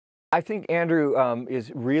I think Andrew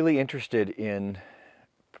is really interested in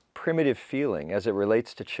primitive feeling as it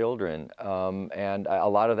relates to children, and a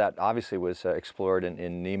lot of that obviously was explored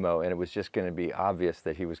in Nemo, and it was just going to be obvious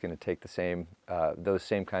that he was going to take those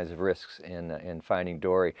same kinds of risks in Finding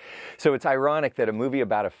Dory. So it's ironic that a movie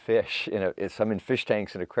about a fish, some in fish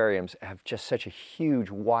tanks and aquariums, have just such a huge,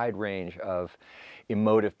 wide range of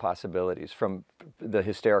emotive possibilities, from the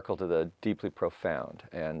hysterical to the deeply profound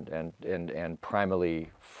and primally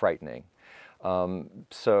frightening.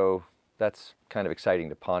 So that's kind of exciting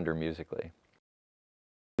to ponder musically.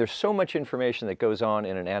 There's so much information that goes on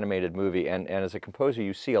in an animated movie, and as a composer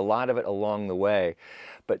you see a lot of it along the way,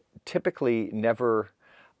 but typically never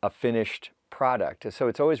a finished product. So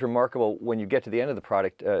it's always remarkable when you get to the end of the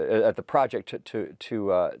project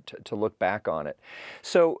to look back on it.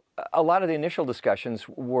 So a lot of the initial discussions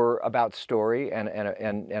were about story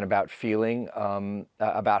and about feeling,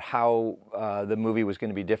 about how the movie was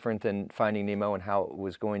going to be different than Finding Nemo and how it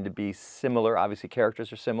was going to be similar. Obviously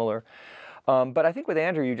characters are similar. But I think with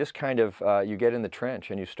Andrew, you just kind of you get in the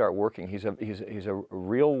trench and you start working. He's a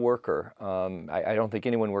real worker. I don't think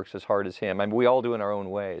anyone works as hard as him. I mean, we all do in our own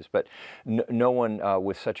ways, but no one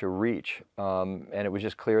with such a reach. And it was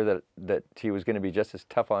just clear that he was going to be just as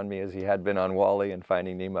tough on me as he had been on Wall-E and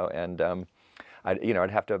Finding Nemo. And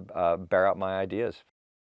I'd have to bear out my ideas.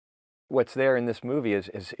 What's there in this movie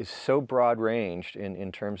is so broad-ranged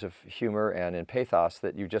in terms of humor and in pathos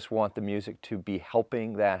that you just want the music to be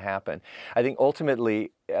helping that happen. I think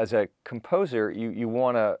ultimately, as a composer, you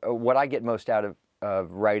want to, what I get most out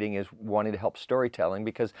of writing is wanting to help storytelling,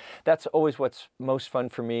 because that's always what's most fun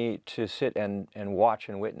for me to sit and watch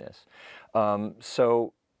and witness.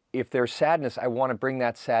 So if there's sadness, I want to bring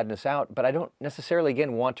that sadness out, but I don't necessarily,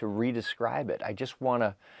 again, want to re-describe it. I just want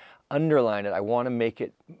to underline it. I want to make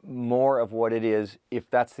it more of what it is, if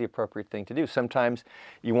that's the appropriate thing to do. Sometimes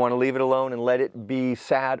you want to leave it alone and let it be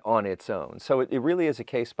sad on its own. So it really is a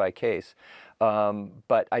case by case.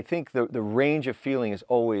 But I think the range of feeling is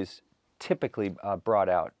always typically brought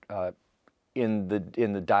out in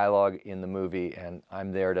the dialogue in the movie, and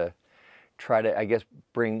I'm there to try to, I guess,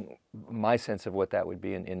 bring my sense of what that would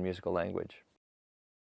be in musical language.